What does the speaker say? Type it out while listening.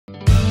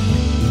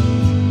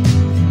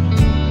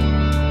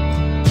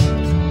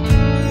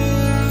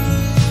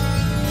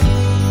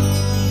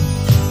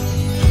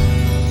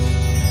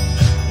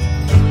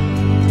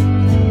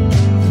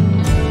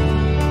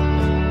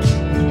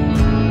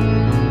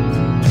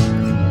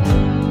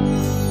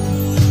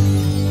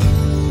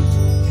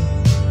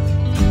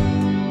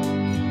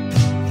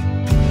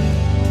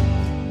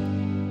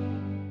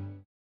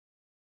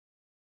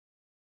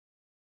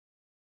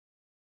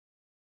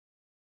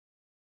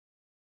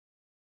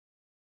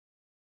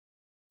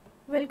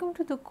Welcome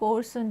to the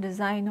course on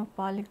design of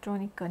power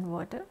electronic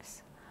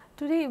converters.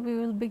 Today we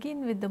will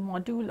begin with the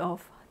module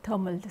of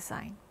thermal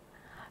design.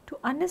 To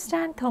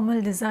understand thermal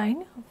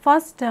design,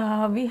 first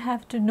we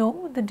have to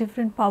know the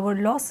different power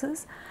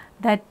losses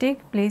that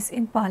take place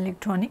in power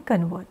electronic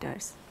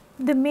converters.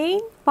 The main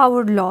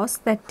power loss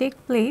that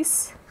take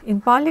place in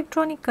power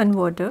electronic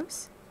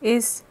converters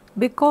is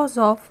because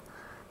of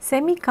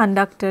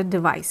semiconductor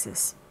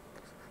devices.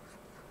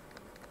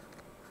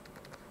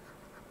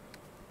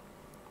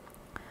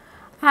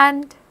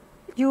 And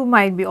you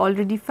might be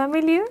already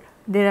familiar,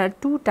 there are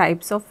two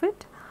types of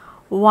it.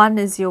 One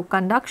is your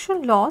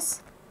conduction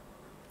loss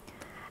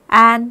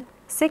and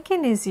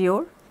second is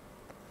your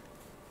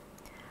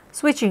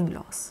switching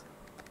loss.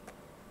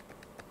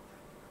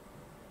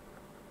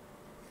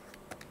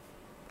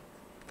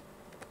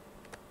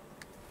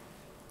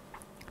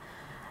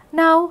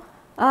 Now,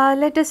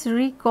 let us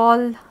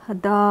recall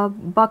the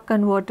buck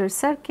converter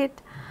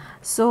circuit.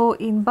 So,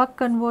 in buck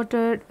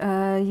converter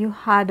you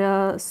had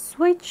a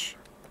switch .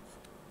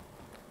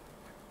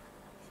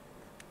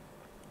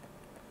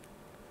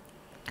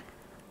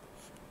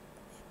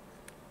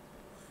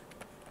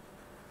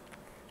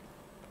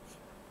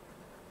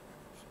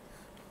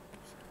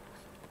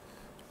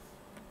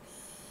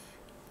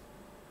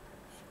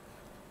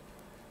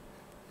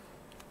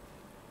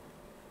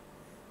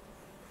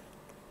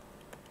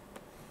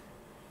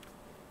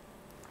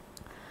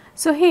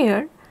 So,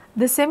 here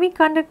the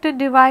semiconductor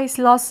device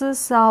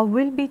losses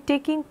will be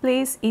taking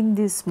place in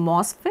this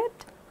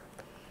MOSFET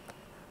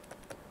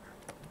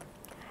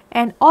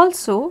and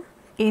also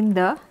in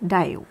the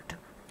diode.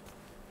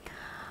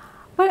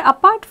 But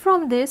apart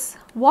from this,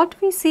 what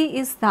we see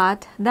is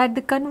that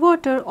the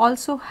converter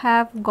also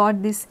have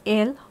got this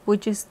L,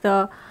 which is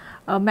the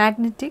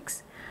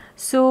magnetics.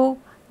 So,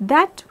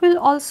 that will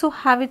also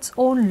have its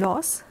own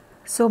loss.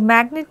 So,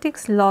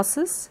 magnetics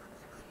losses.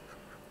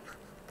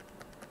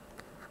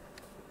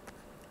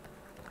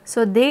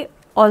 So, they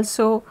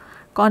also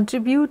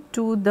contribute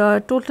to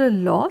the total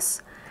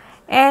loss,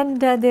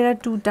 and there are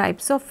two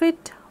types of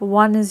it.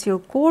 One is your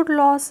core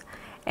loss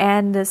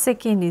and the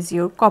second is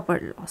your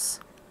copper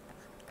loss.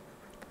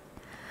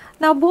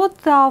 Now,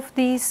 both of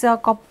these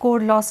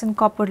core loss and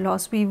copper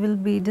loss we will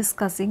be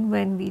discussing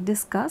when we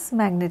discuss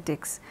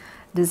magnetics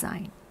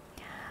design.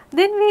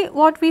 Then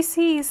what we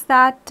see is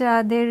that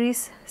there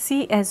is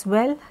C as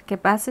well,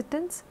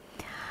 capacitance.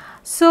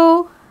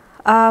 So,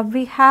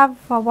 we have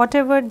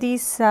whatever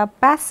these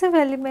passive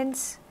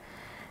elements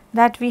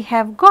that we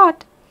have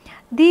got,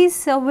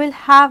 these will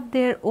have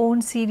their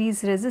own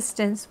series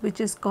resistance,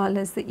 which is called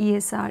as the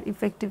ESR,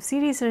 effective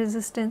series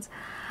resistance,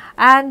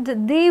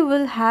 and they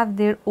will have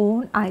their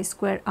own I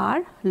square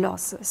R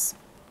losses.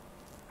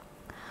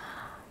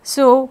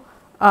 So,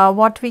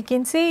 what we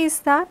can say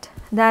is that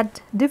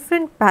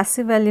different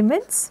passive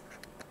elements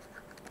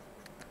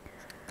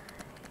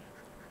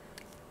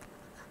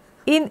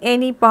in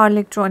any power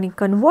electronic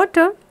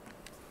converter,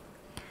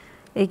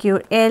 like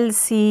your L,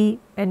 C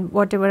and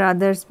whatever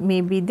others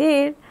may be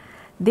there,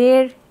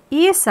 their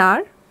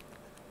ESR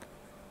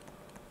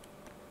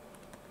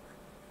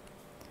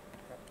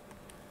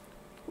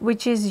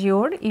which is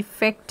your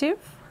effective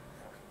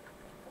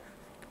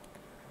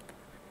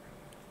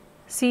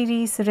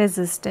series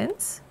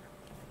resistance,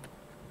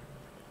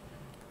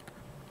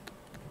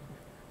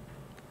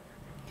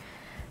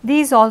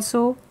 these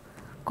also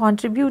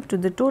contribute to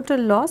the total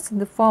loss in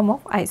the form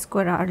of I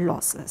square R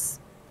losses.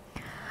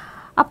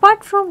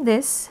 Apart from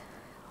this,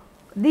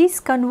 these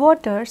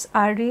converters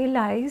are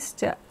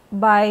realized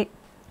by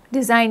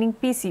designing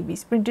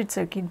PCBs, printed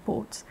circuit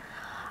boards,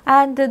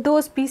 and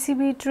those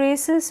PCB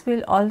traces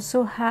will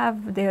also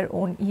have their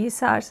own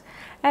ESRs,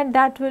 and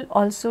that will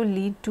also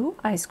lead to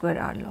I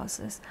square R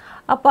losses.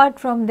 Apart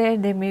from there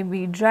may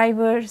be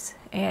drivers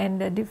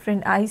and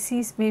different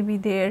ICs may be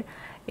there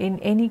in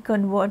any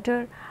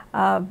converter,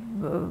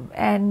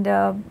 and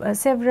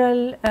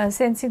several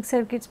sensing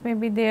circuits may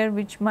be there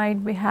which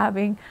might be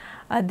having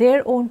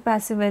their own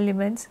passive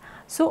elements.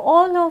 So,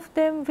 all of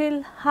them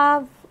will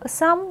have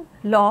some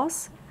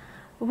loss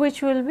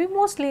which will be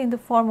mostly in the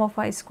form of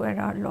I square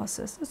R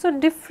losses. So,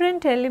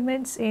 different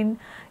elements in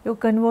your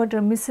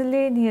converter,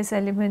 miscellaneous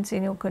elements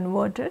in your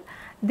converter,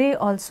 they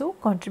also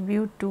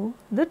contribute to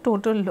the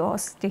total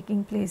loss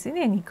taking place in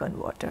any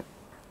converter.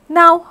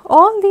 Now,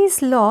 all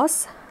these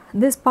loss,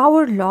 this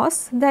power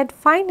loss that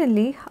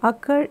finally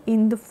occur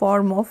in the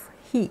form of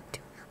heat.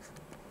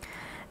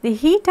 They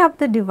heat up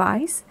the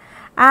device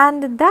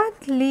and that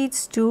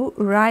leads to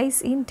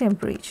rise in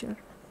temperature.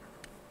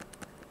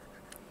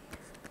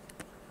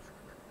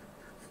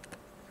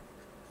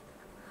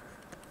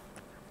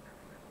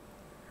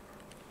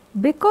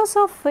 Because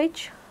of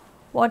which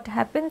what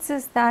happens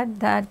is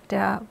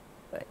that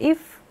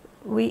if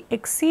we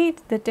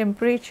exceed the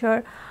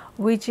temperature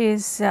which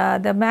is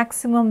the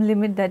maximum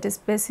limit that is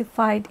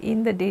specified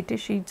in the data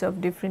sheets of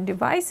different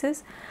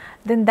devices,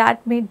 then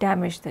that may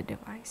damage the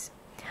device.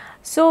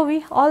 So,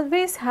 we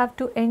always have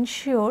to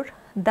ensure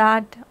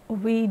that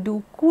we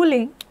do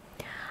cooling,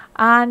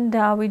 and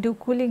we do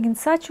cooling in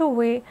such a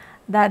way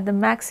that the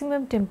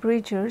maximum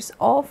temperatures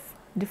of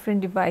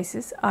different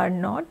devices are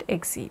not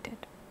exceeded.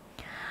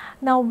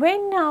 Now,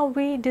 when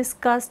we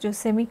discussed your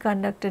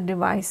semiconductor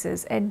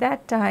devices, at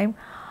that time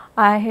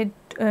I had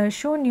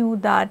shown you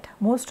that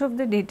most of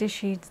the data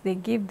sheets, they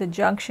give the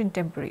junction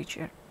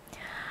temperature.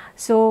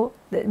 So,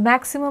 the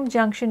maximum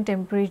junction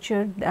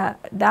temperature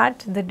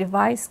that the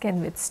device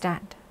can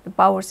withstand, the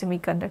power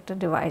semiconductor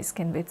device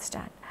can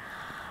withstand.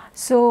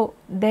 So,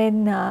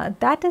 then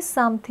that is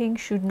something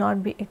should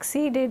not be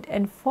exceeded,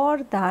 and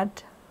for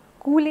that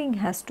cooling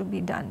has to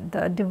be done,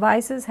 the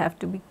devices have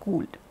to be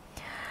cooled.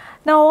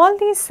 Now, all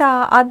these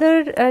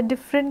other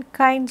different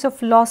kinds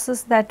of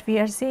losses that we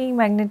are seeing,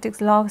 magnetic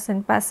loss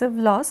and passive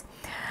loss,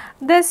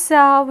 this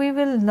we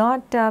will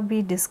not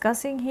be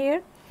discussing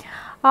here.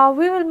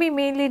 We will be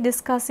mainly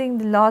discussing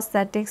the loss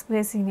that takes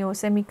place in your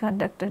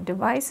semiconductor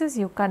devices,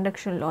 your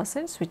conduction loss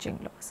and switching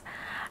loss,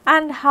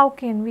 and how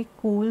can we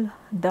cool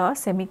the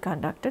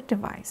semiconductor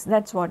device.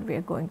 That is what we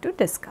are going to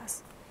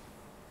discuss.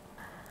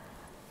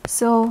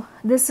 So,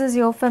 this is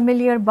your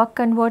familiar buck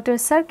converter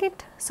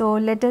circuit. So,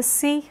 let us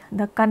see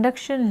the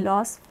conduction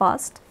loss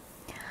first.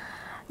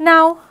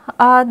 Now,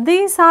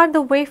 these are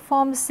the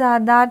waveforms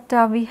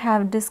that we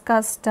have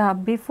discussed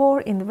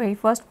before in the very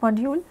first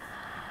module,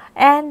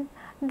 and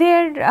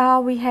there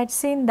we had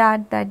seen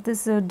that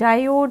this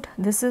diode,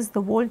 this is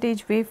the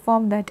voltage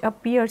waveform that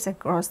appears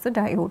across the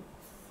diode.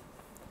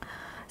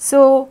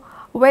 So,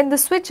 when the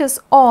switch is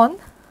on,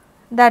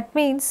 that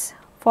means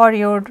for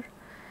your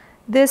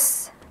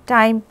this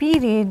time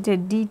period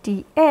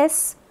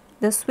dts,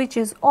 the switch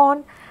is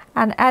on,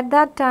 and at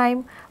that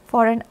time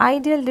for an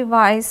ideal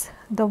device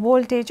the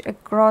voltage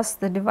across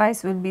the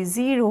device will be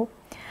 0,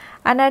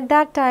 and at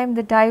that time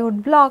the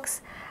diode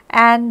blocks,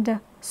 and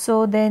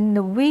so then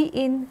the V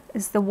in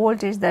is the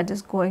voltage that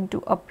is going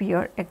to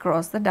appear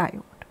across the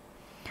diode.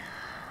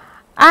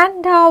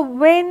 And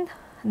when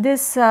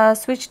this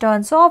switch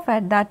turns off,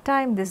 at that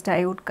time this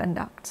diode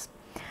conducts.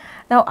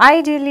 Now,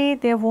 ideally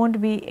there will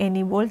not be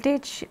any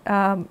voltage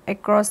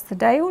across the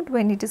diode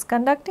when it is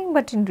conducting,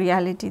 but in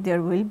reality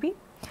there will be.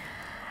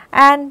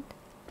 And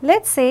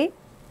let us say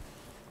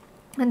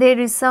there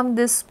is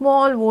this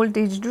small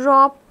voltage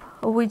drop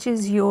which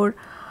is your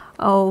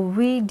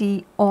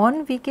Vd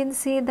on, we can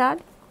say that,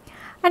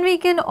 and we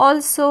can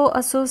also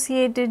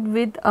associate it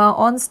with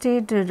on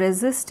state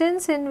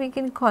resistance, and we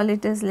can call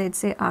it as, let us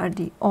say,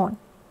 Rd on.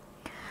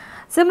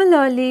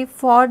 Similarly,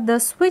 for the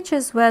switch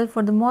as well,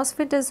 for the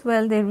MOSFET as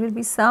well, there will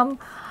be some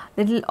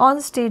little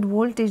on state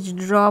voltage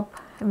drop,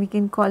 we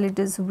can call it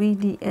as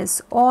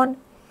VDS on,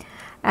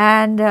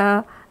 and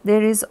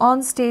there is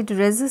on state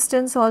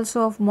resistance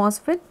also of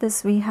MOSFET,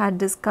 this we had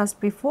discussed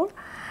before.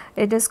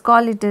 It is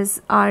called it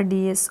as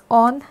RDS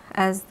on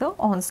as the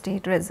on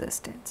state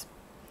resistance.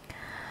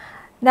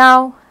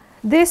 Now,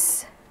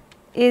 this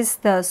is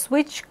the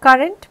switch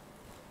current,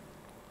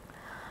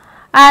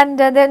 and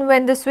then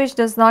when the switch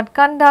does not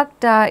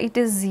conduct, it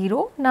is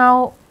 0.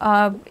 Now,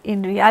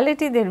 in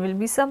reality there will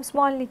be some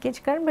small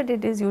leakage current, but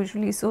it is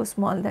usually so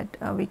small that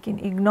we can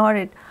ignore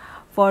it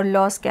for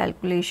loss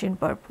calculation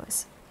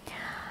purpose.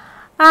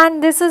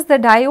 And this is the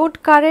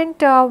diode current,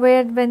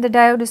 where when the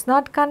diode is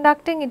not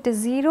conducting it is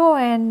 0,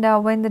 and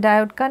when the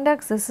diode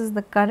conducts, this is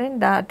the current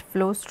that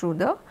flows through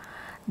the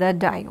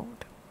diode.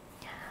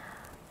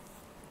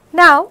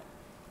 Now,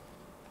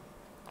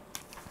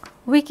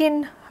 we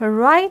can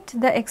write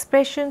the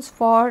expressions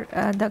for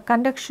the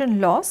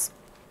conduction loss.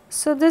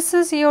 So, this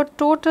is your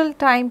total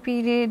time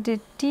period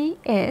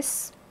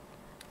Ts,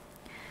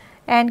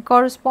 and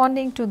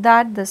corresponding to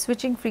that the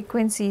switching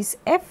frequency is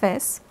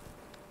Fs.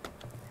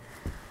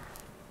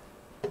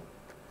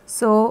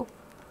 So,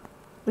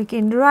 we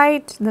can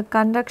write the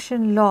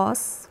conduction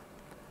loss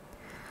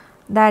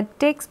that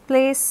takes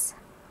place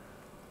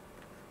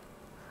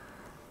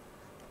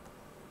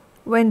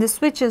when the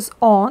switch is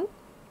on,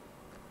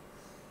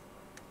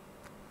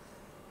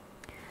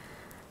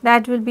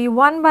 that will be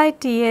 1 by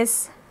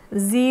Ts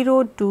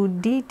 0 to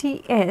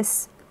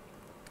dTs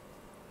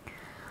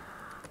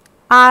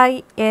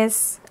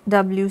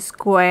ISW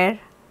square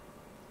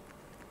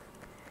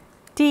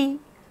T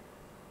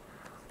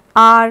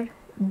R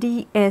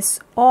ds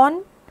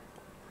on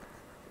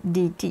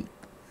dt.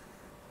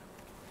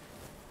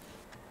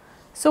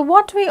 So,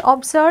 what we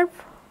observe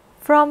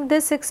from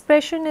this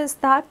expression is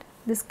that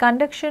this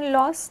conduction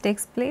loss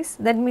takes place,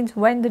 that means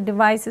when the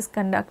device is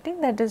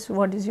conducting, that is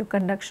what is your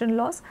conduction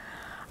loss,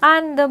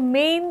 and the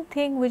main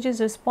thing which is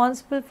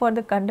responsible for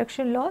the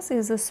conduction loss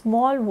is a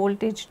small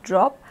voltage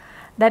drop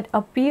that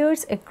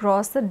appears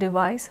across the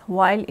device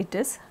while it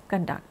is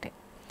conducting.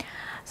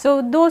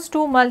 So, those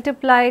two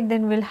multiplied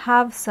then will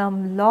have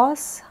some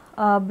loss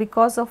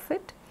because of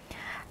it,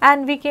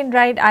 and we can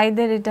write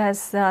either it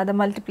as the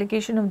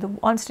multiplication of the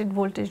on state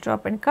voltage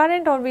drop and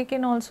current, or we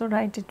can also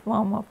write it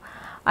form of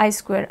I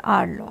square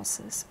R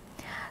losses.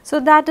 So,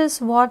 that is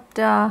what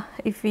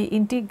if we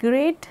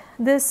integrate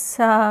this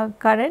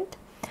current,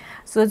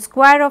 so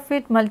square of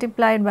it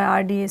multiplied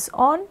by RDS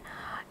on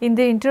in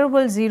the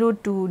interval 0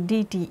 to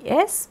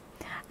dTs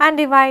and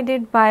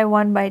divided by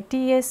 1 by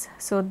Ts.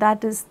 So,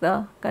 that is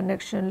the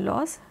conduction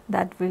loss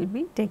that will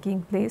be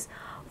taking place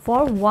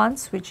for one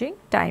switching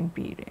time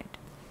period.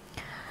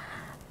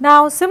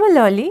 Now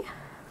similarly,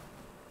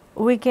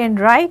 we can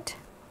write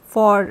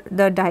for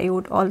the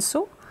diode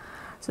also.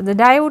 So, the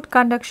diode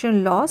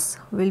conduction loss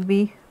will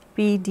be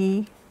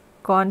PD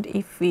cond.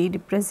 If we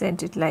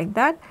represent it like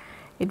that,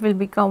 it will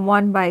become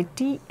 1 by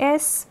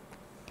Ts,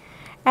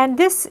 and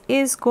this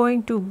is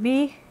going to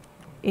be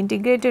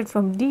integrated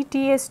from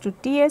dTs to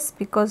Ts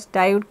because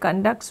diode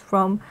conducts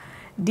from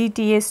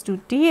dTs to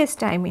Ts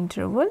time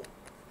interval.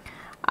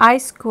 I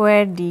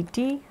square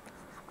dt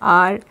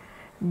are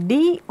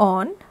d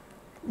on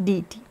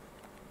dt.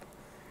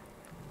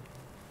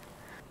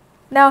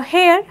 Now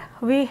here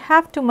we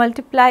have to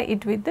multiply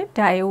it with the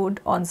diode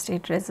on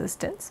state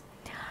resistance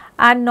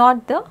and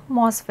not the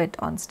MOSFET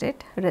on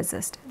state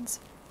resistance.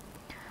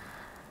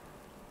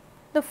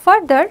 The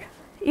further,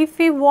 if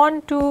we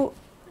want to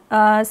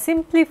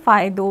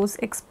simplify those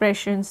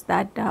expressions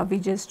that we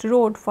just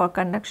wrote for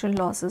conduction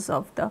losses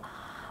of the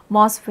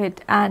MOSFET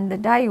and the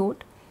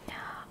diode,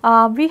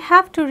 we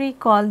have to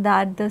recall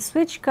that the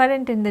switch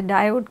current in the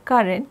diode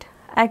current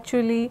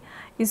actually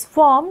is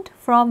formed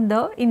from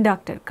the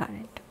inductor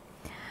current.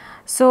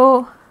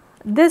 So,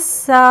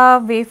 this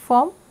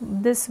waveform,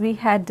 this we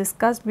had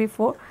discussed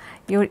before,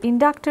 your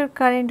inductor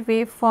current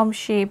waveform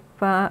shape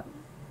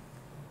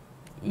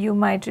you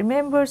might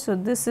remember. So,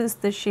 this is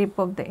the shape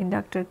of the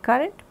inductor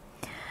current,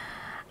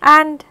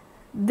 and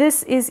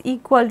this is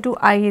equal to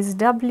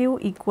ISW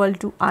equal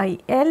to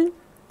IL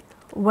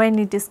when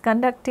it is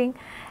conducting,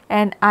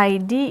 and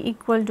ID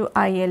equal to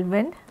IL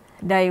when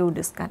diode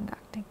is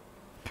conducting.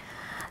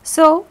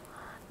 So,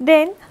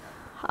 then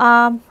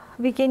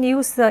we can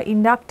use the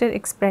inductor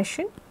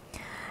expression.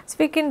 So,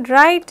 we can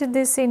write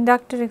this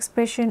inductor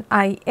expression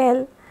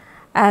IL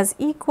as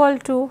equal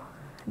to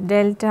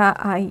delta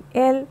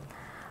IL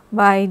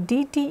by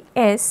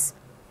dTs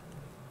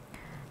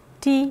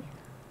T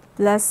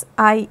plus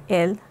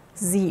IL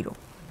 0.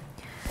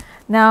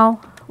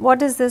 Now,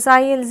 what is this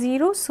IL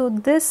 0? So,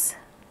 this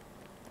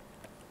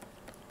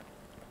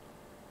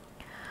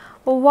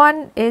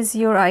one is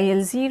your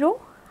IL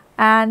 0,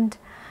 and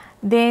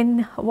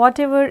then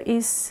whatever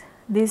is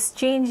this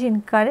change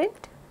in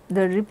current,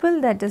 the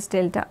ripple, that is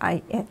delta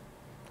IL,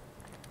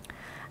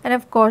 and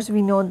of course,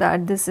 we know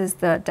that this is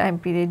the time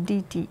period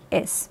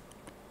dTs.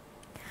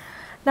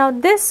 Now,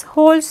 this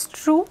holds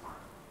true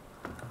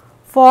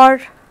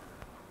for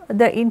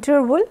the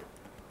interval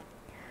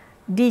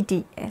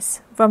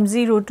dTs from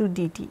 0 to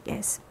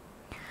dTs,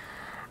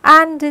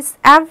 and this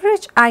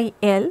average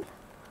IL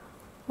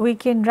we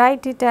can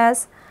write it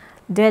as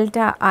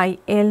delta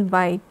IL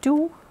by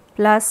 2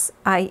 plus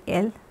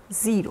IL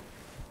 0.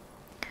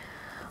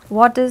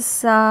 What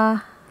is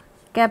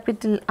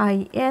capital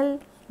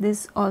IL?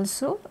 This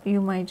also you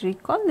might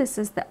recall, this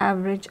is the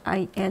average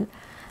IL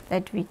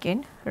that we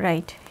can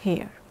write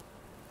here.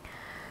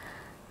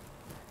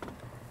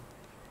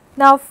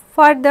 Now,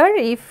 further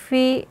if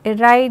we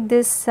write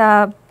this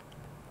the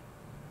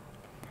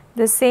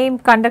same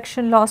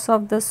conduction loss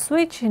of the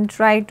switch and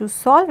try to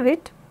solve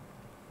it,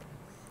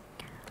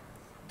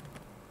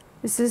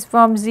 this is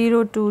from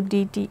 0 to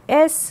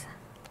dTs.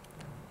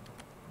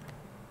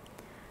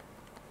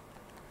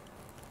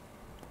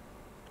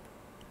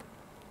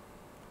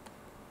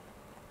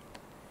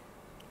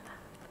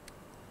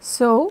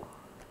 So,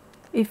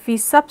 if we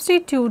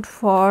substitute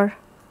for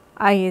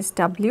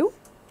ISW,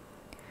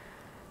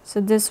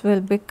 so this will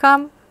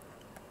become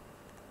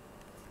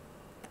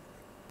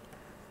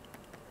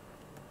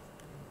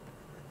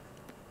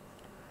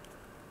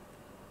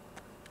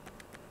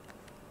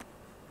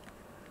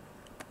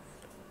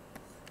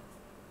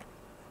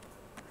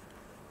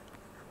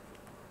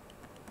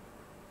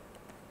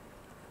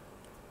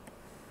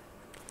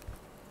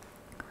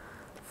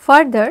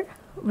further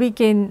we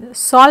can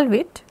solve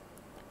it.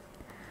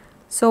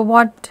 So,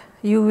 what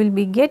you will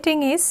be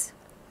getting is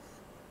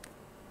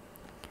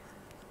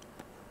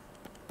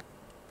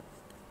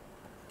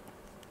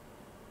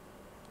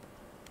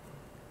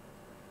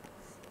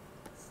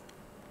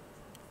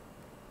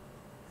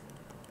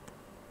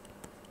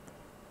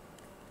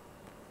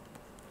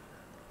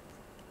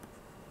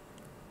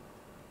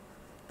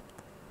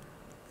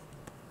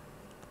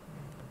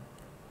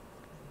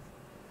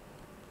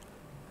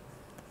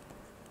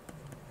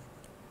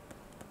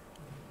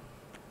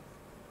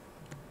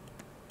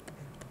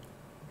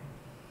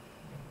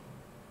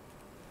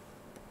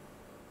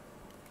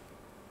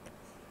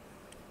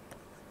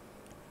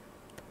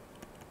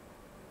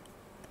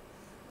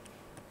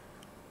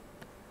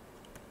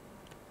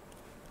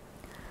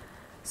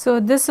so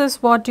this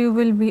is what you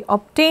will be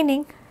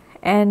obtaining,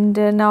 and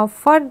now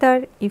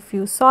further if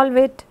you solve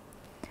it,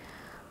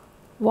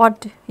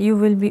 what you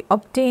will be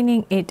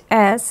obtaining it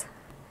as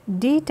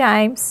d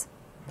times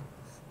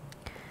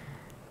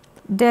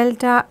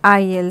delta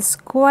IL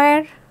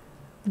square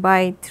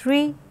by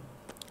 3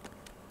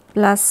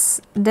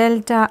 plus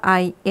delta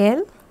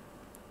IL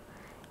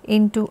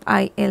into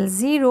IL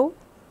 0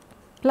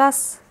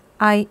 plus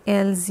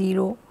IL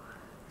 0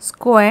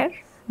 square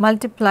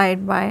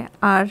multiplied by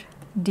R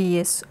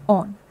ds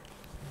on.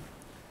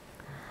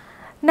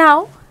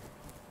 Now,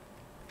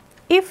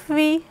 if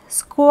we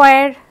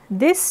square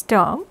this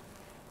term,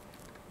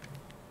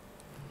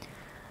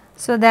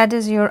 so that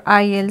is your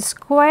IL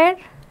square,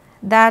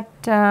 that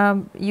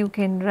you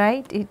can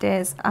write it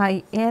as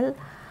IL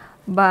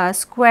by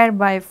square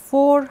by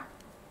 4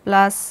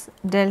 plus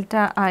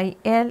delta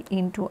IL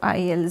into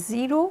IL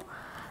 0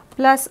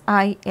 plus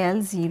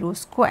IL 0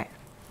 square.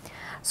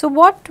 So,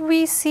 what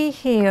we see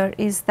here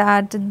is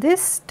that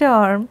this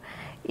term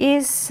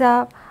is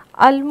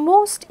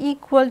almost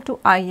equal to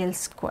IL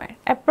square,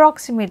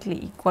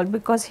 approximately equal,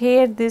 because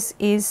here this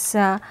is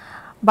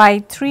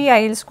by 3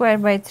 IL square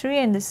by 3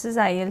 and this is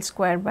IL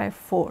square by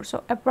 4.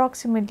 So,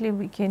 approximately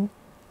we can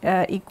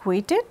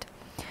equate it,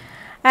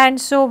 and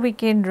so we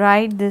can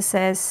write this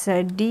as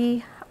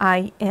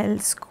DIL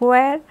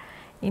square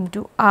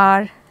into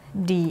R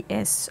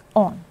ds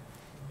on.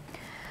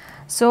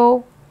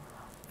 So,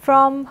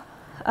 from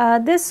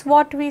this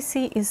what we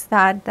see is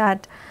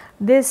that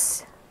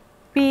this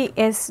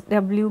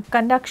PSW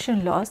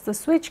conduction loss, the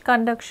switch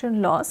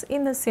conduction loss,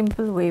 in a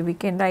simple way we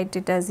can write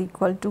it as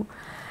equal to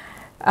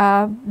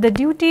the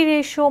duty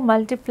ratio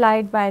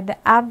multiplied by the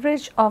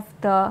average of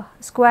the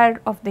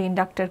square of the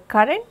inductor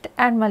current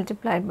and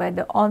multiplied by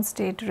the on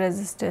state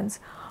resistance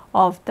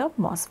of the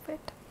MOSFET.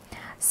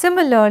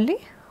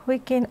 Similarly, we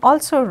can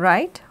also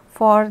write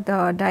for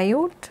the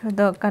diode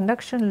the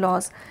conduction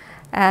loss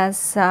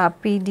as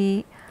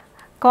PD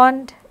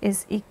cond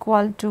is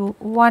equal to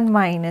 1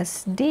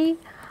 minus D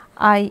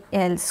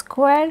IL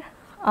square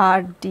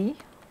RD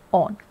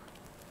on.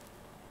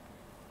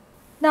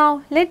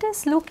 Now, let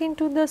us look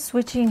into the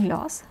switching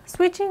loss.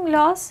 Switching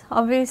loss,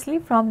 obviously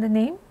from the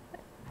name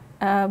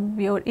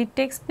it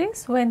takes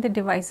place when the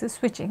device is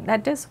switching,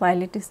 that is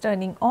while it is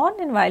turning on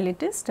and while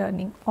it is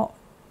turning off.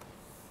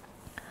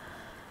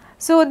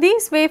 So,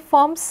 these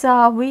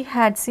waveforms we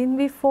had seen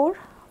before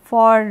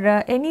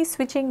for any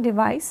switching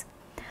device.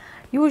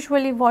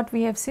 Usually what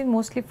we have seen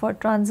mostly for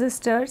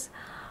transistors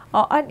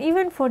and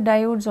even for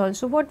diodes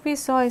also, what we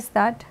saw is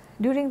that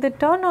during the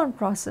turn on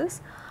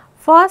process,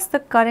 first the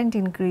current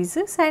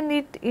increases and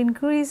it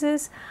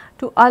increases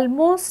to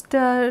almost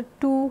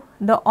to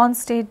the on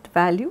state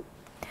value.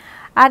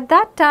 At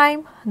that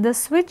time the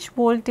switch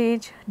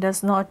voltage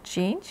does not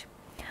change,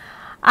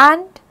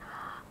 and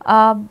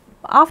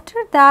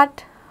after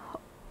that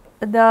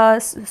the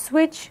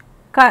switch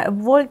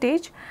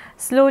voltage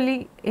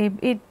slowly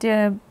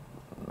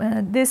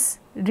this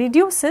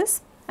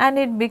reduces and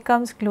it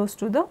becomes close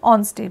to the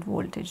on state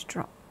voltage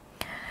drop.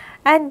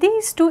 And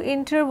these two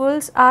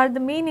intervals are the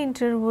main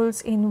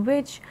intervals in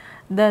which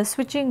the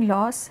switching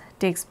loss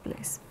takes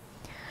place.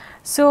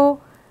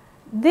 So,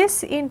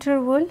 this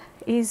interval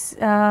is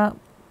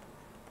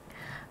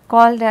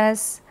called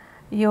as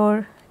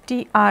your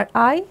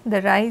TRI,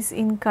 the rise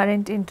in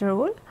current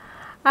interval,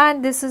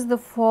 and this is the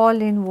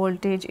fall in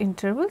voltage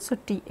interval. So,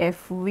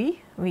 TFV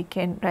we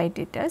can write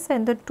it as,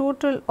 and the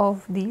total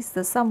of these,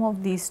 the sum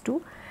of these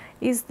two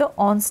is the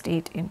on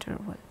state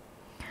interval.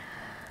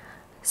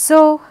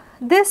 So,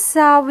 this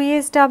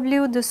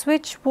VSW, the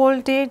switch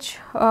voltage,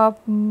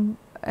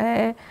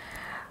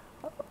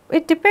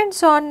 it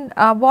depends on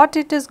what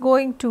it is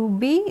going to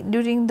be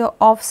during the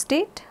off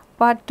state,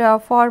 but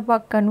for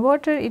buck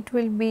converter it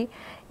will be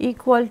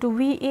equal to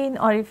V in,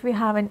 or if we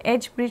have an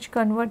edge bridge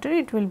converter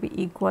it will be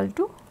equal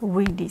to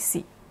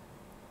VDC.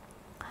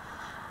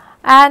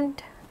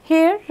 And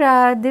here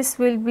this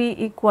will be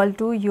equal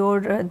to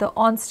your the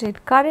on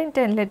state current,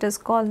 and let us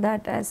call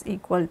that as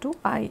equal to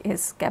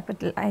IS,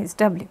 capital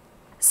ISW.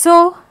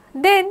 So,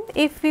 then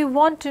if we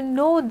want to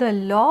know the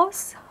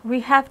loss,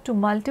 we have to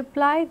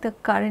multiply the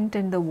current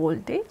and the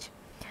voltage.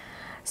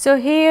 So,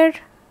 here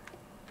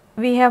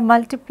we have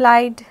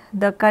multiplied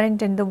the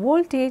current and the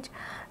voltage.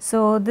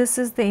 So, this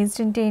is the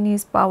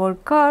instantaneous power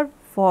curve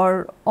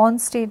for on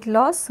state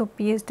loss. So,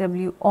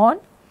 PSW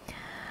on.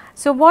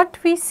 So, what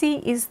we see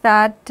is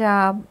that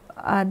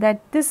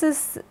that this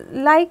is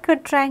like a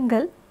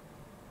triangle.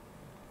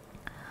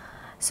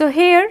 So,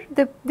 here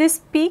this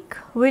peak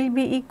will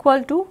be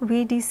equal to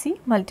VDC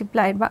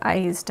multiplied by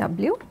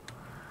ISW.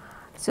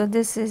 So,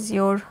 this is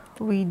your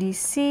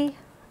VDC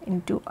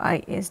into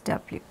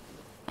ISW,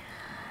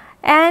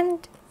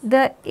 and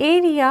the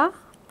area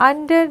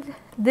under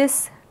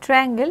this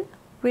triangle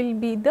will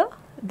be the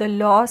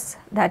loss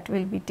that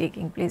will be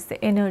taking place,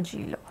 the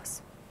energy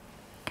loss.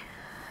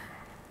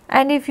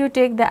 And if you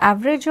take the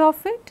average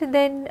of it,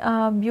 then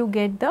you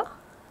get the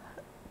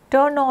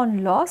turn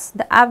on loss,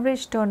 the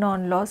average turn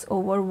on loss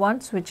over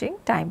one switching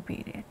time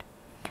period.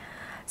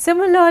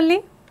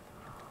 Similarly,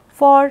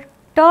 for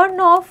turn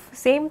off,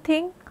 same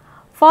thing,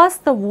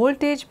 first the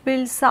voltage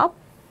builds up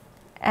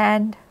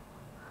and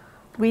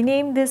we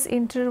name this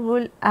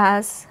interval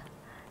as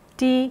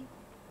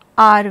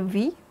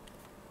TRV,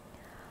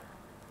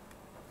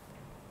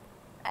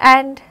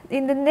 and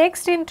in the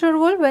next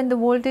interval when the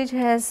voltage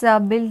has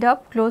built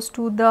up close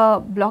to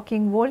the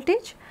blocking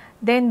voltage,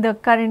 then the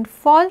current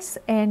falls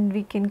and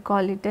we can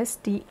call it as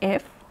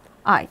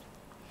TFI,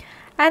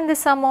 and the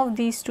sum of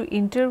these two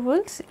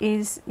intervals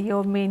is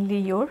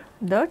mainly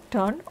the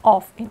turn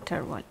off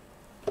interval.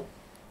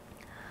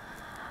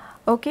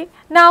 Okay.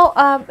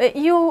 Now,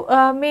 you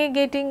may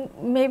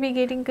be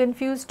getting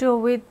confused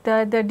with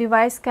the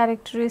device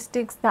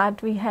characteristics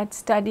that we had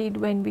studied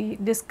when we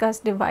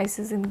discussed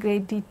devices in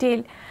great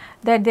detail,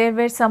 that there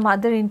were some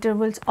other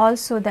intervals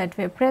also that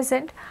were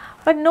present.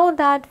 But know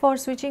that for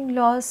switching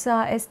loss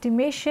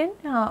estimation,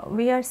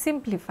 we are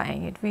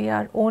simplifying it. We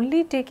are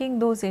only taking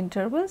those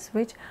intervals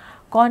which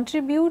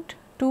contribute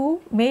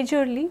to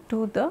majorly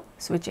to the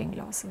switching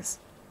losses.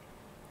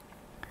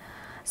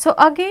 So,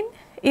 again,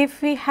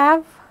 if we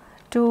have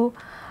to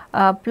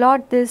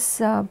plot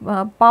this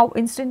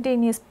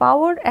instantaneous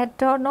power at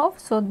turn off.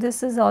 So,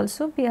 this is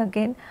also be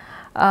again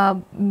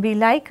be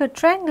like a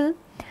triangle,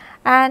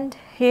 and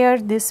here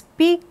this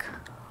peak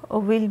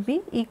will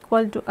be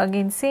equal to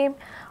again same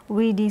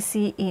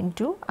VDC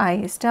into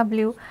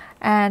ISW,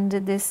 and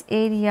this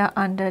area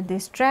under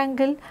this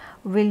triangle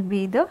will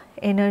be the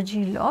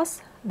energy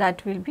loss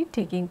that will be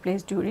taking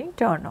place during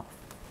turn off.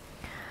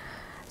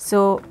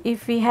 So,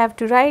 if we have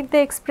to write the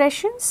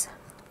expressions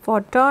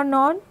for turn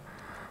on,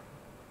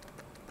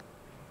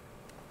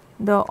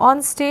 the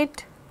on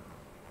state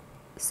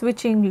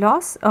switching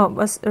loss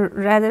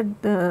rather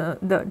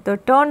the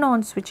turn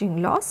on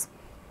switching loss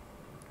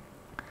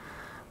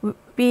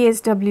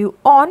PSW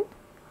on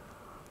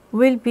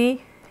will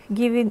be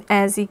given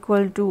as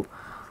equal to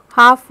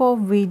half of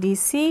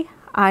VDC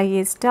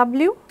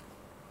ISW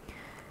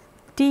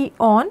T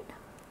on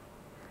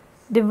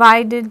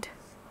divided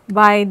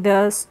by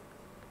the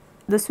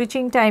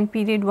switching time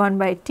period 1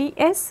 by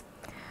Ts.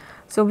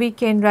 So, we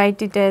can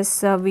write it as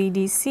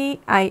VDC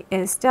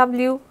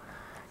ISW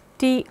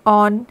T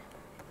on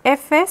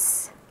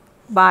Fs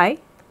by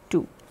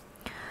 2.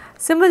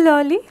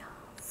 Similarly,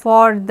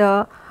 for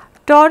the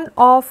turn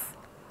off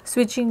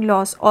switching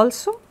loss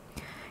also,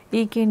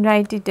 we can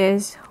write it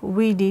as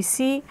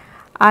VDC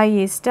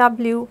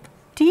ISW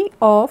T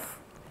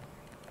off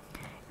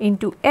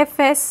into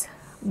Fs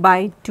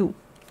by 2,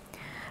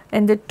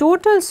 and the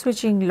total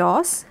switching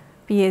loss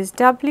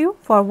PSW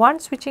for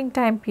one switching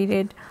time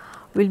period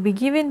will be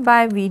given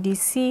by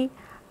VDC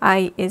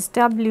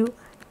ISW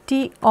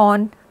T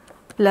on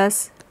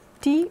plus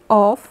T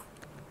off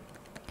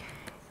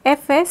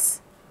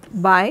Fs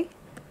by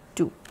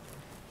 2.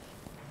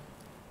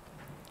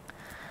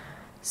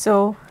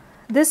 So,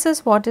 this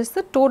is what is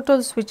the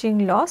total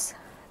switching loss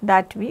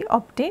that we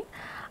obtain,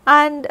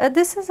 and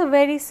this is a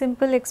very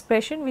simple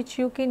expression which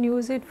you can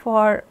use it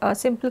for a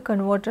simple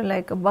converter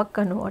like a buck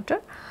converter.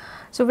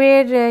 So,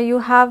 where you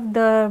have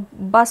the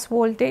bus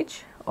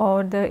voltage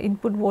or the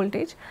input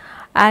voltage,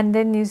 and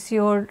then is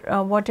your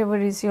whatever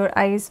is your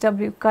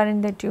ISW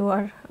current that you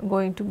are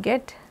going to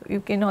get. You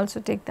can also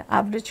take the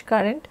average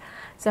current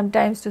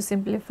sometimes to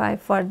simplify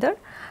further,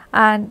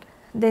 and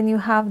then you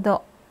have the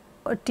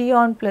T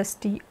on plus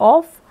T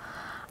off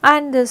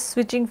and the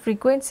switching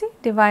frequency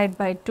divided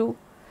by 2,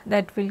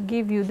 that will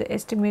give you the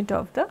estimate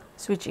of the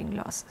switching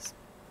losses.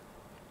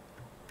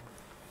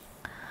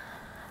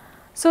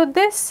 So,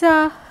 this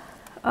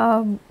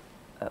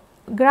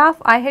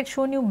graph I had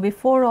shown you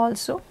before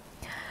also.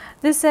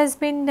 This has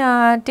been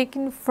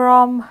taken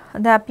from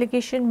the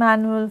application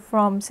manual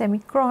from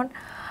Semicron,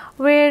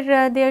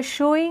 where they are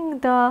showing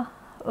the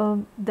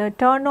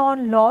turn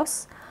on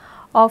loss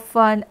of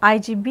an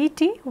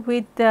IGBT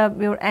with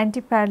your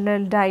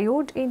anti-parallel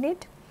diode in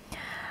it.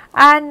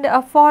 And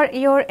for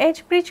your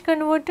edge bridge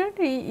converter,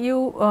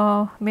 you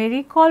may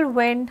recall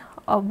when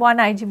one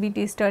IGBT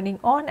is turning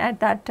on, at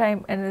that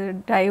time another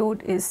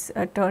diode is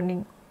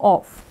turning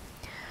off.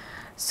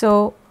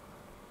 So,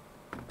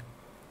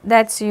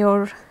 that is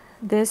your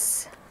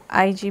this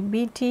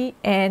IGBT,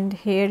 and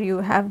here you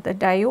have the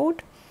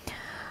diode.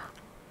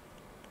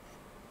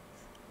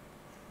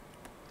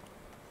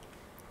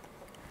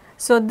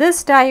 So,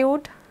 this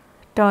diode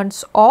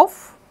turns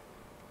off,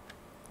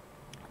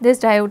 this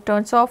diode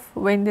turns off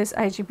when this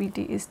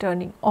IGBT is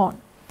turning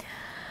on.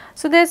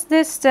 So, this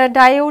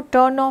diode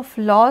turn off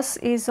loss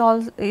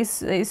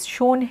is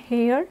shown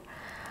here.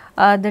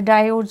 The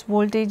diode's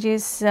voltage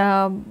is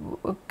your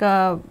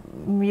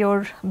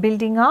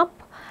building up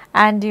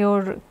and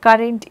your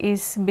current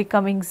is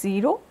becoming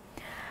 0,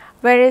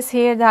 whereas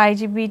here the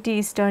IGBT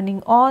is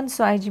turning on.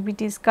 So,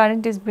 IGBT's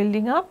current is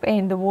building up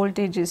and the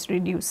voltage is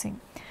reducing.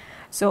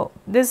 So,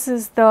 this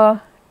is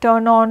the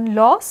turn on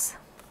loss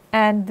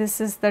and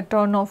this is the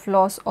turn off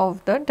loss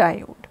of the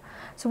diode.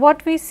 So,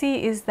 what we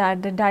see is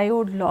that the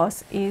diode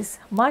loss is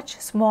much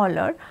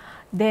smaller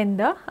than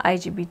the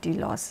IGBT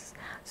losses.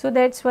 So,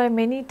 that is why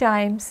many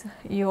times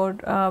your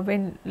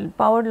when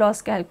power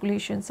loss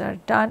calculations are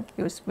done,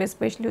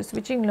 especially your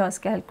switching loss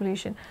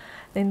calculation,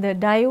 then the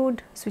diode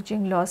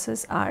switching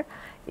losses are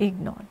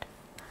ignored.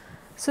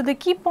 So, the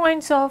key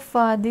points of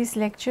this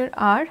lecture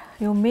are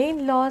your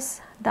main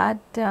loss that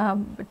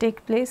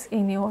take place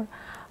in your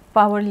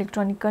power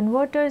electronic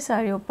converters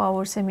are your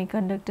power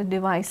semiconductor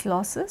device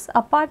losses.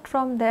 Apart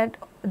from that,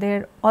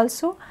 there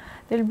also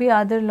there will be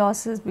other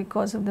losses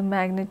because of the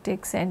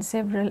magnetics and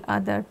several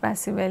other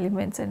passive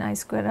elements and I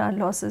square R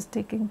losses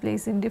taking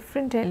place in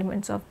different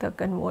elements of the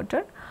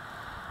converter.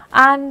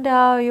 And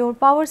your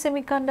power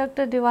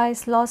semiconductor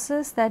device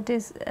losses, that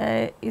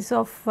is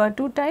of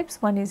two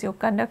types. One is your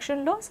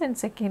conduction loss and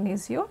second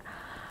is your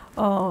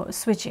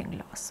switching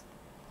loss.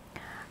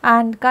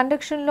 And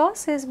conduction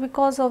loss is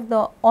because of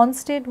the on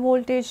state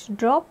voltage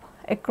drop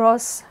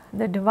across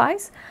the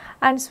device,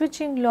 and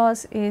switching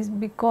loss is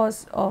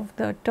because of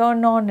the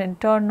turn on and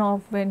turn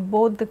off when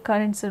both the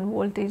currents and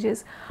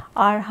voltages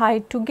are high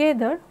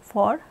together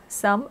for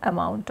some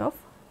amount of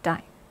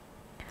time.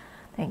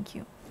 Thank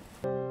you.